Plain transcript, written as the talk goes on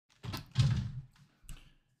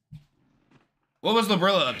What was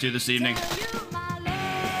Labrilla up to this evening?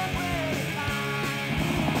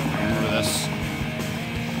 Remember this.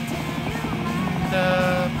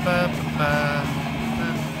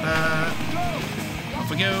 Off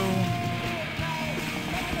we go.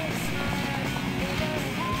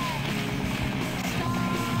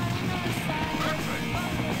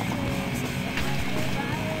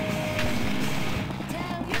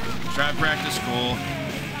 Try practice cool.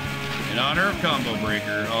 In honor of Combo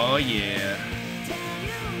Breaker. Oh yeah.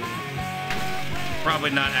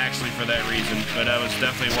 Probably not actually for that reason, but I was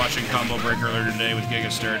definitely watching Combo Breaker earlier today with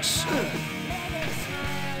Gigasturts.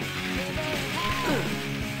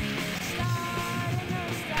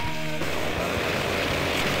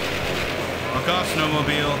 Fuck off,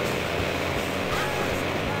 Snowmobile.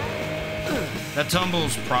 That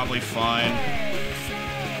tumble's probably fine.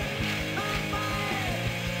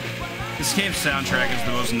 This game's soundtrack is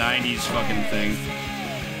the most 90s fucking thing.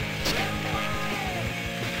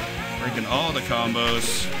 Breaking all the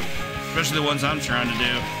combos, especially the ones I'm trying to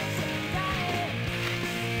do.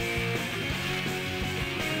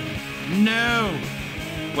 No!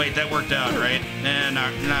 Wait, that worked out, right? Nah,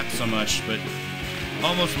 not so much, but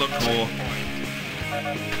almost looked cool.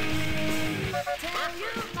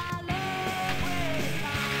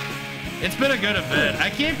 It's been a good event. I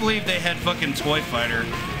can't believe they had fucking Toy Fighter.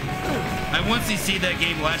 I once see that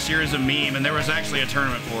game last year as a meme, and there was actually a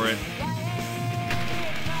tournament for it.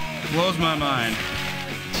 Blows my mind.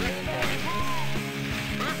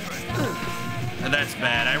 That's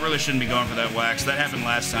bad. I really shouldn't be going for that wax. That happened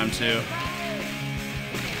last time too.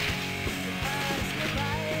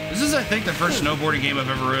 This is, I think, the first snowboarding game I've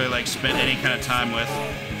ever really like spent any kind of time with.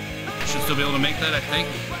 Should still be able to make that, I think.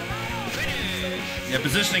 Yeah,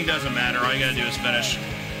 positioning doesn't matter. All you gotta do is finish.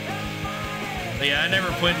 But yeah, I never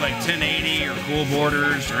played like 1080 or cool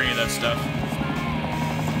borders or any of that stuff.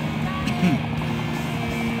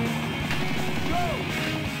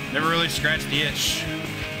 Never really scratched the itch.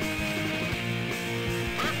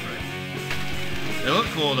 They look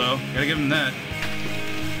cool though. Gotta give them that.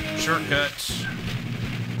 Shortcuts.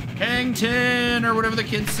 Hang 10 or whatever the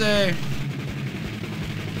kids say.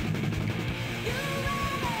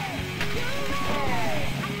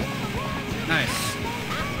 Nice.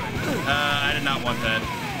 I did not want that.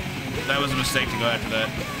 That was a mistake to go after that.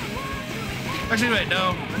 Actually, wait,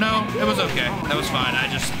 no, it was okay. That was fine. I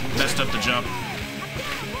just messed up the jump.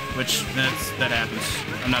 Which, that happens.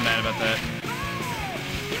 I'm not mad about that.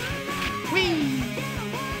 Whee!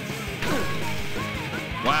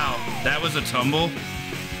 Wow, that was a tumble?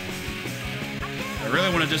 I really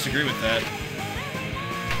want to disagree with that.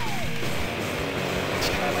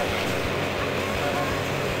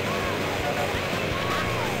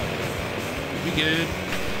 We good.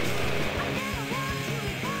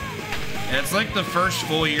 Yeah, it's like the first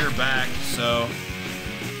full year back, so...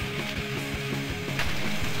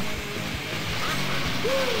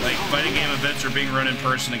 Like, fighting game events are being run in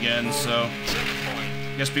person again, so...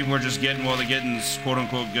 I guess people are just getting while the getting's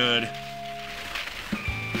quote-unquote good.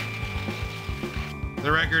 For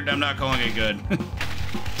the record, I'm not calling it good.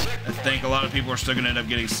 I think a lot of people are still gonna end up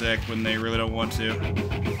getting sick when they really don't want to.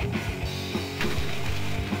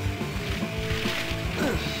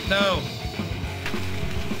 No.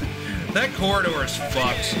 That corridor is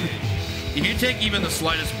fucked. If you take even the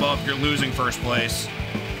slightest bump, you're losing first place.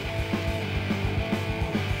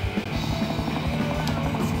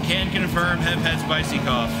 Can confirm, have had spicy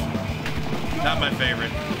cough. Not my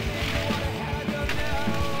favorite.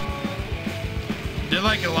 Did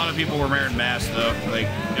like a lot of people were wearing masks though. Like,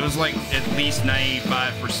 it was like at least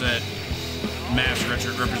 95% mask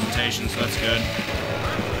representation, so that's good.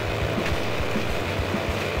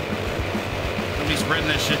 Don't be spreading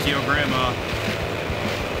that shit to your grandma.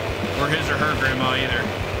 Or his or her grandma either.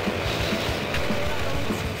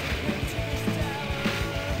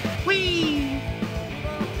 Whee!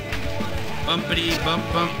 Bumpity bump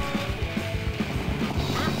bump.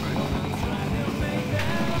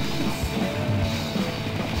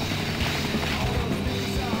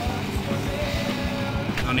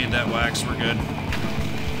 Don't need that wax, we're good.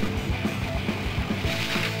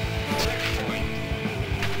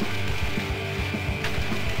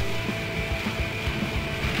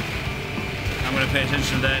 I'm gonna pay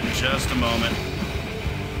attention to that in just a moment.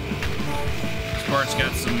 This part's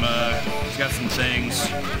got some, it's got some things.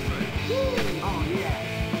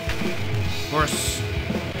 Of course.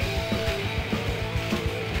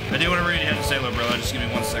 I do want to read what you had to say, Lobrilla. Just give me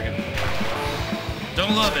 1 second.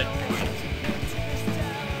 Don't love it.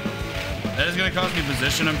 That is going to cost me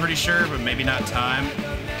position, I'm pretty sure, but maybe not time.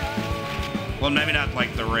 Well, maybe not,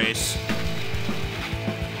 like, the race.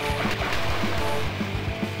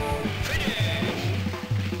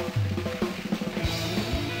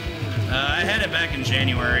 in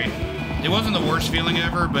January. It wasn't the worst feeling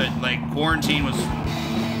ever, but like quarantine was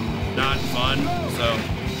not fun, so.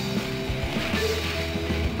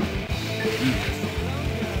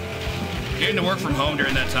 Getting to work from home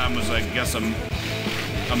during that time was like, I guess, a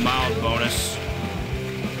mild bonus.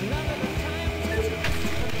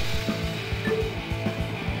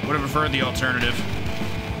 Would have preferred the alternative.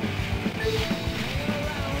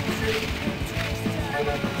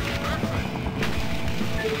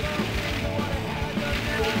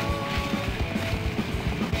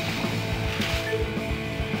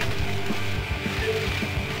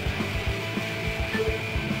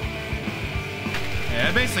 Yeah,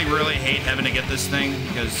 I basically really hate having to get this thing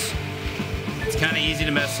because it's kind of easy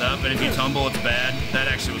to mess up, and if you tumble, it's bad. That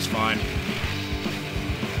actually was fine.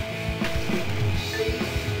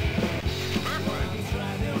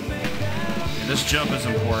 Yeah, this jump is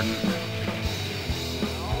important.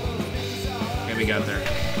 Okay, we got there.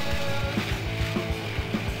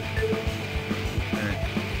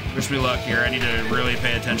 Alright. Wish me luck here. I need to really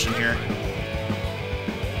pay attention here.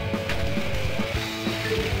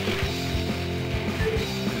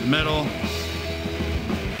 Middle.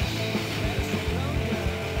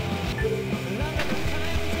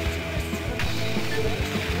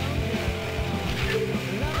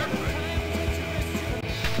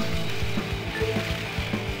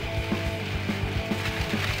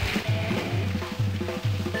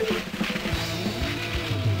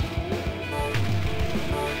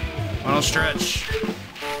 Final stretch.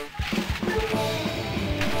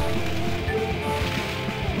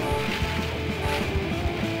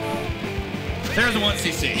 There's a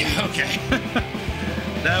 1cc. Okay.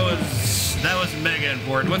 that was mega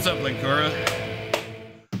important. What's up, Linkura?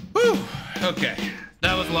 Whew. Okay.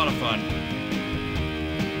 That was a lot of fun.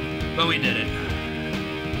 But we did it.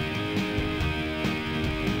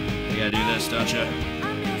 You gotta do this, don't you?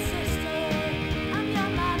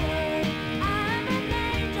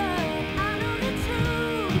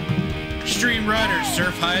 Extreme riders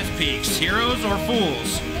surf highest peaks. Heroes or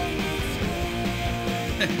fools?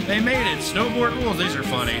 They made it. Snowboard rules. These are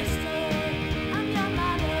funny.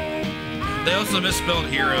 They also misspelled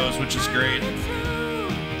heroes, which is great.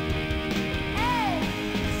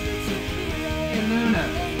 Hey, Luna.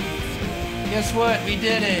 Guess what? We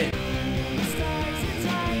did it.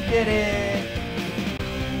 We did it.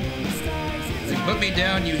 Like, put me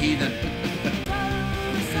down, you heathen.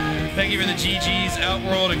 Thank you for the GGs,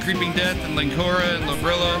 Outworld, and Creeping Death, and Linkura, and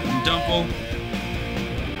Labrilla, and Dumple.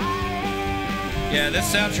 Yeah,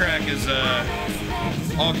 this soundtrack is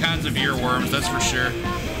all kinds of earworms, that's for sure.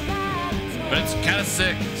 But it's kind of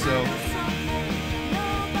sick, so.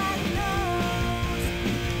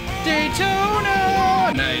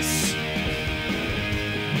 Daytona! Nice.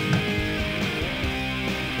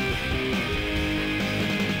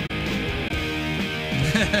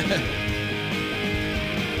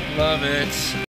 Love it.